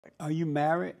Are you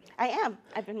married? I am.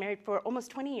 I've been married for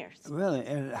almost 20 years. Really?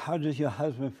 And how does your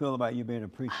husband feel about you being a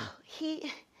preacher?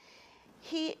 He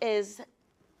he is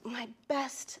my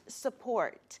best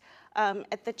support.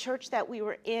 At the church that we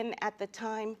were in at the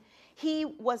time, he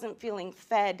wasn't feeling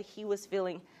fed. He was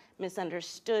feeling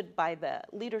misunderstood by the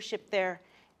leadership there.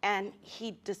 And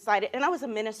he decided, and I was a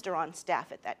minister on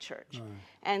staff at that church. Right.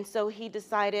 And so he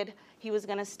decided he was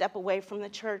going to step away from the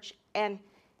church. And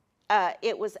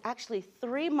it was actually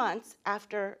 3 months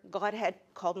after God had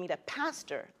called me to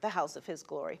pastor the house of his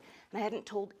glory. And I hadn't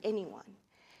told anyone.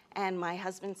 And my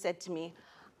husband said to me,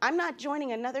 I'm not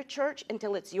joining another church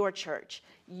until it's your church.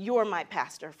 You're my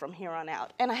pastor from here on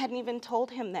out. And I hadn't even told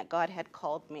him that God had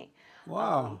called me.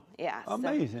 Wow. Yeah,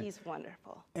 Amazing. so he's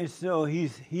wonderful. And so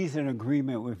he's in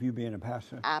agreement with you being a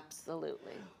pastor.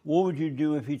 Absolutely. What would you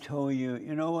do if he told you,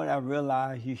 you know what, I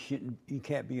realize you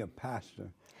can't be a pastor,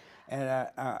 and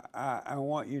I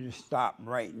want you to stop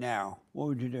right now? What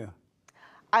would you do?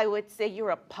 I would say you're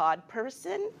a pod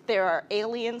person. There are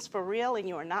aliens for real, and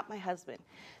you are not my husband.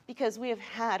 Because we have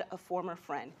had a former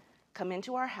friend come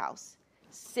into our house,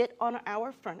 sit on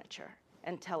our furniture,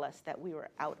 and tell us that we were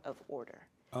out of order.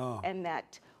 Oh. And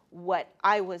that what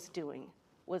I was doing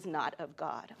was not of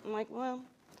God. I'm like, well,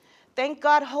 thank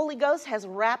God Holy Ghost has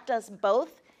wrapped us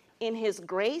both in his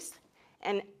grace,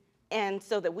 and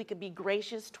so that we could be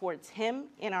gracious towards him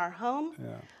in our home.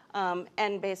 Yeah.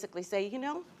 And basically say, you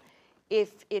know,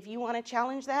 if you want to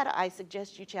challenge that, I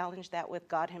suggest you challenge that with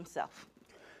God himself.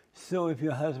 So if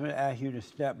your husband asked you to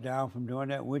step down from doing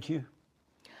that, would you?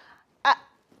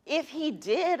 If he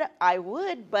did, I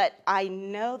would, but I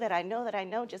know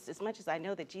just as much as I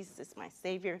know that Jesus is my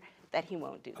Savior, that he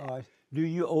won't do that. Do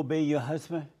you obey your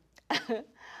husband?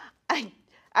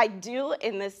 I do,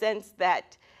 in the sense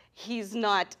that he's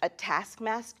not a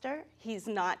taskmaster. He's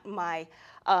not my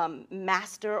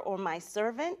master or my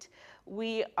servant.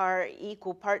 We are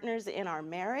equal partners in our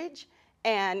marriage,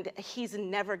 and he's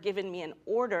never given me an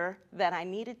order that I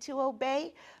needed to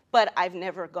obey, but I've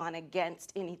never gone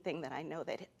against anything that I know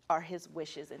that are his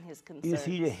wishes and his concerns. Is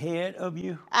he the head of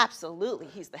you? Absolutely.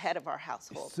 He's the head of our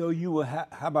household. So you will. How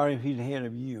about if he's the head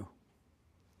of you?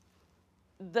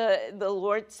 The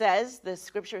Lord says, the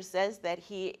scripture says that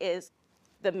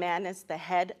the man is the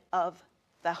head of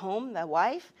the home, the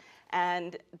wife,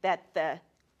 and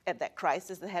that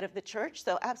Christ is the head of the church.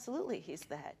 So absolutely, he's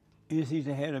the head. Is he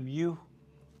the head of you?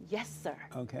 Yes, sir.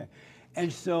 Okay.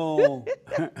 And so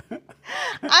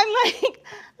I'm like,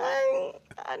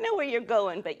 I know where you're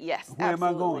going, but yes, where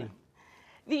absolutely. am I going?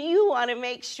 You want to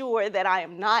make sure that I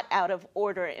am not out of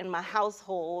order in my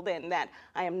household, and that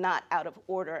I am not out of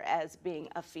order as being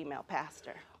a female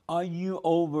pastor. Are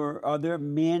there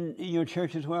men in your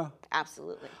church as well?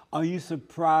 Absolutely. Are you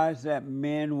surprised that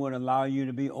men would allow you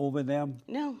to be over them?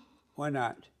 No. Why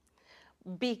not?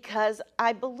 Because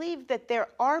I believe that there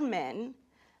are men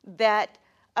that,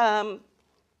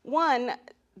 one,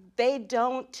 they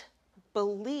don't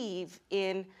believe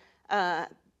in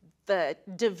the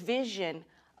division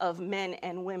of men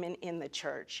and women in the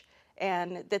church,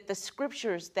 and that the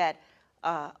scriptures that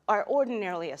are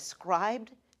ordinarily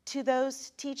ascribed to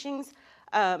those teachings,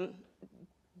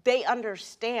 they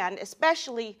understand,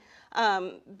 especially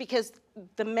because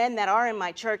the men that are in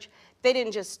my church, they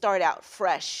didn't just start out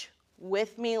fresh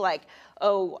with me, like,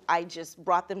 oh, I just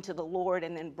brought them to the Lord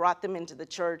and then brought them into the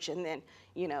church and then,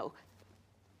 you know,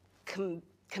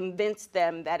 convinced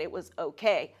them that it was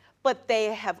okay. But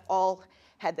they have all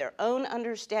had their own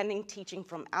understanding, teaching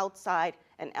from outside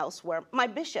and elsewhere. My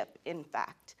bishop, in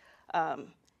fact,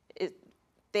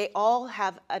 they all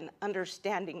have an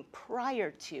understanding prior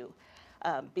to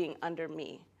being under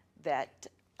me that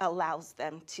allows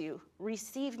them to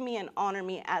receive me and honor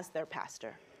me as their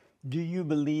pastor. Do you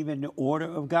believe in the order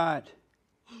of God?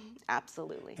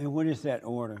 Absolutely. And what is that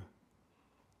order?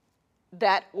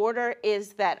 That order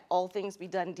is that all things be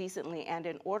done decently and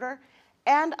in order.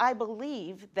 And I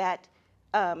believe that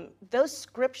those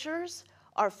scriptures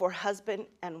are for husband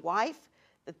and wife,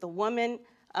 that the woman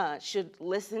should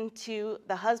listen to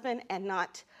the husband and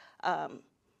not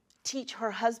teach her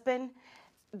husband.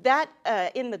 That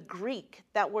in the Greek,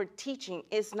 that word teaching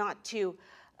is not to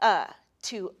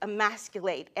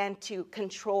emasculate and to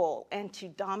control and to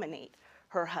dominate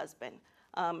her husband.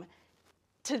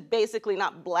 To basically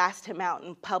not blast him out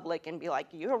in public and be like,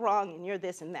 you're wrong and you're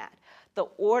this and that. The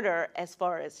order as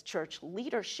far as church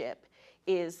leadership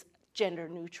is gender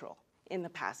neutral in the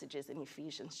passages in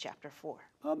Ephesians chapter 4.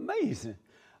 Amazing.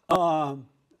 Do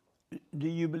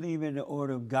you believe in the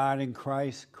order of God and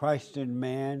Christ, Christ and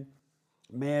man,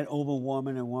 man over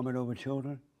woman and woman over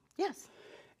children? Yes.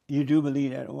 You do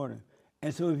believe that order.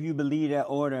 And so if you believe that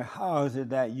order, how is it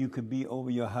that you could be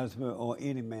over your husband or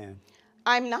any man?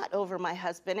 I'm not over my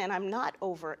husband, and I'm not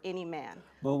over any man.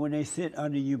 But when they sit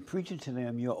under you preaching to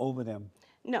them, you're over them.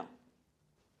 No,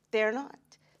 they're not.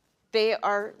 They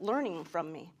are learning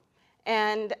from me.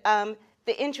 And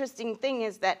the interesting thing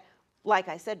is that, like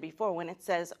I said before, when it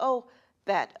says, oh,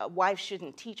 that a wife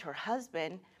shouldn't teach her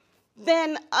husband,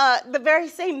 then the very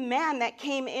same man that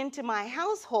came into my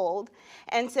household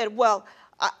and said, well,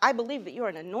 I believe that you're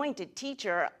an anointed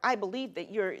teacher. I believe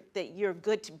that you're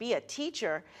good to be a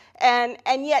teacher, and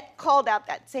yet called out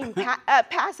that same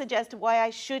passage as to why I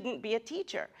shouldn't be a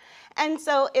teacher. And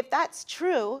so if that's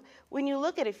true, when you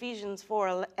look at Ephesians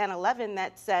 4 and 11,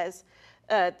 that says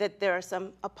that there are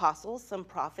some apostles, some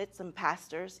prophets, some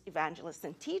pastors, evangelists,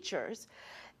 and teachers,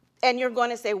 and you're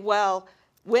going to say, well,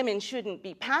 women shouldn't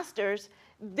be pastors,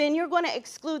 then you're going to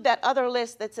exclude that other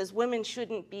list that says women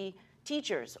shouldn't be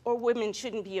teachers, or women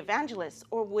shouldn't be evangelists,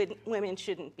 or women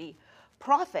shouldn't be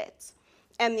prophets.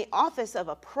 And the office of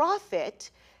a prophet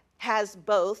has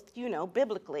both, you know,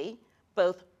 biblically,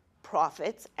 both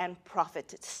prophets and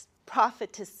prophetesses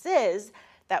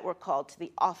that were called to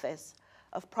the office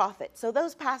of prophet. So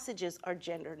those passages are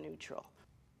gender neutral.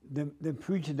 The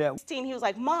preacher that... He was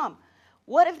like, Mom,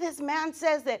 what if this man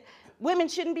says that women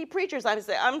shouldn't be preachers? I would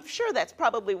say, I'm sure that's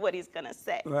probably what he's going to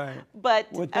say. Right. But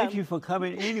well, thank you for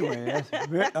coming anyway.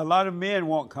 A lot of men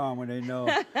won't come when they know,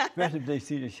 especially if they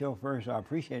see the show first. I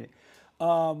appreciate it.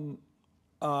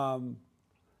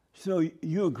 So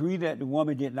you agree that the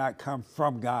woman did not come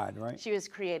from God, right? She was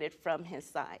created from his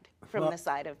side, from the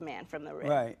side of man, from the rib.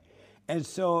 Right. And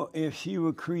so if she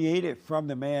were created from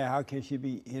the man, how can she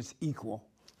be his equal?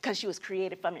 Because she was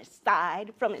created from his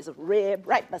side, from his rib,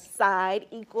 right beside,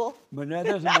 equal. But that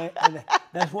doesn't make,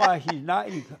 that's why she's not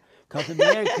equal. Because the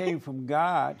man came from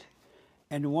God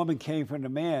and the woman came from the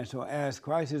man. So as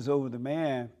Christ is over the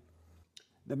man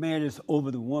is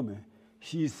over the woman.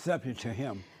 She's subject to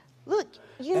him. Look,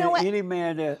 you know what? Any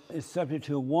man that is subject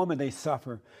to a woman, they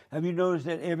suffer. Have you noticed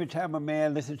that every time a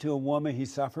man listens to a woman, he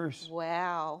suffers?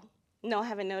 Wow. No, I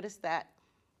haven't noticed that.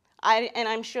 And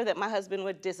I'm sure that my husband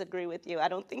would disagree with you. I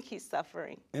don't think he's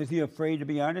suffering. Is he afraid to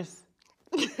be honest?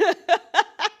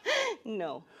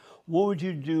 No. What would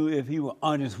you do if he were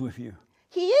honest with you?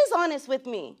 He is honest with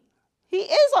me. He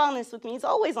is honest with me. He's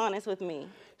always honest with me.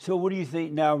 So what do you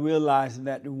think now, realizing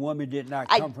that the woman did not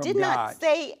come from God? I did not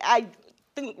say, I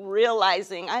think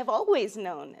realizing, I've always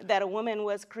known that a woman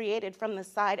was created from the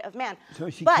side of man. So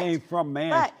she came from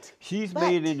man. She's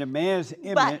made in the man's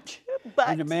image,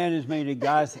 and the man is made in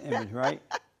God's image, right?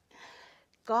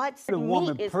 God's the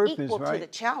woman meat is purpose, equal right? to the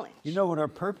challenge. You know what her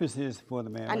purpose is for the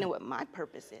man, right? I know what my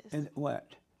purpose is. And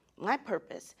what? My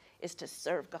purpose is to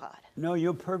serve God. No,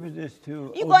 your purpose is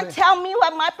to You going to tell me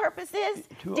what my purpose is?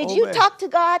 Did you talk to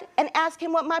God and ask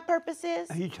him what my purpose is?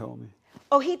 He told me.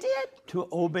 Oh, he did? To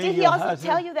obey Did he your also husband?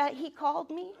 tell you that he called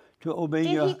me? To obey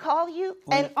Did your... he call you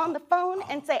and on the phone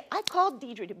and say, I called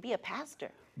Deidre to be a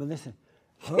pastor? But listen,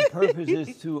 her purpose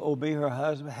is to obey her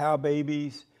husband, have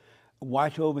babies,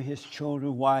 watch over his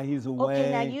children while he's away.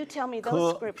 Okay, now you tell me those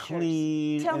cook, scriptures.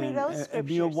 Clean, tell me those scriptures. And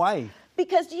be a wife.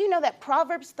 Because do you know that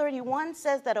Proverbs 31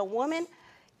 says that a woman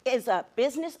is a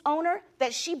business owner,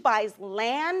 that she buys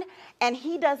land and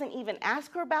he doesn't even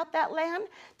ask her about that land,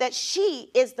 that she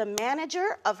is the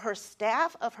manager of her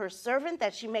staff, of her servant,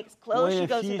 that she makes clothes, she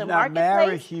goes to the marketplace. If she's not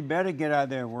married, she better get out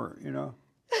there and work, you know.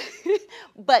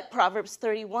 But Proverbs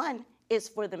 31 is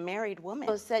for the married woman.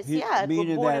 So it says, yeah, we're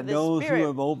meaning born that of the those Spirit. who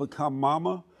have overcome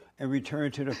mama and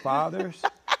return to the fathers.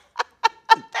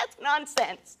 That's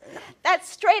nonsense. That's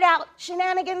straight out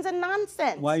shenanigans and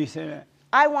nonsense. Why you say that?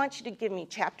 I want you to give me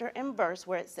chapter and verse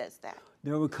where it says that.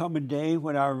 There will come a day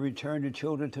when I will return the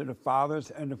children to the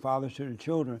fathers and the fathers to the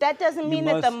children. That doesn't mean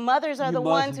that the mothers are the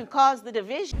ones who cause the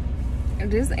division.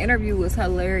 This interview was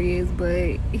hilarious,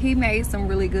 but he made some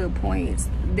really good points.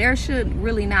 There should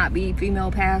really not be female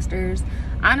pastors.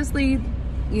 Honestly,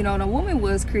 you know, the woman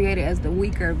was created as the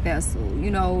weaker vessel,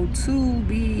 you know, to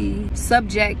be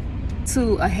subject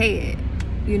to a head,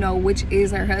 you know, which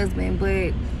is her husband.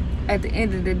 But at the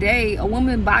end of the day, a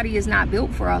woman's body is not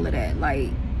built for all of that. Like,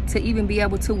 to even be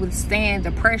able to withstand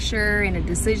the pressure and the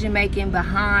decision making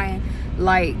behind,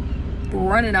 like,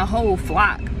 running a whole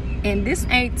flock. And this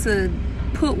ain't to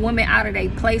put women out of their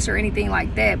place or anything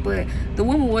like that, but the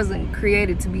woman wasn't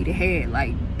created to be the head.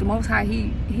 Like, the Most High,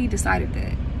 he decided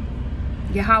that.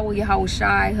 Yahweh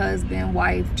Shai, husband,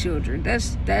 wife, children.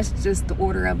 That's just the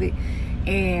order of it.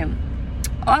 And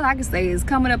all I can say is,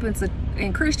 coming up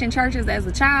in Christian churches as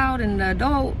a child and an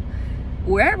adult,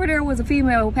 wherever there was a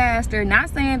female pastor, not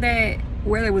saying that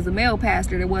where there was a male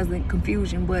pastor, there wasn't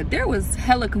confusion, but there was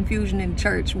hella confusion in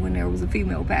church when there was a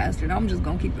female pastor. And I'm just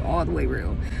gonna keep it all the way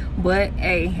real. But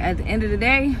hey, at the end of the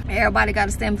day, everybody got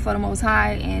to stand before the Most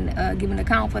High and give an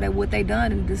account for what they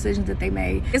done and the decisions that they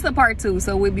made. It's a part 2,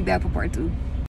 so we'll be back for part 2.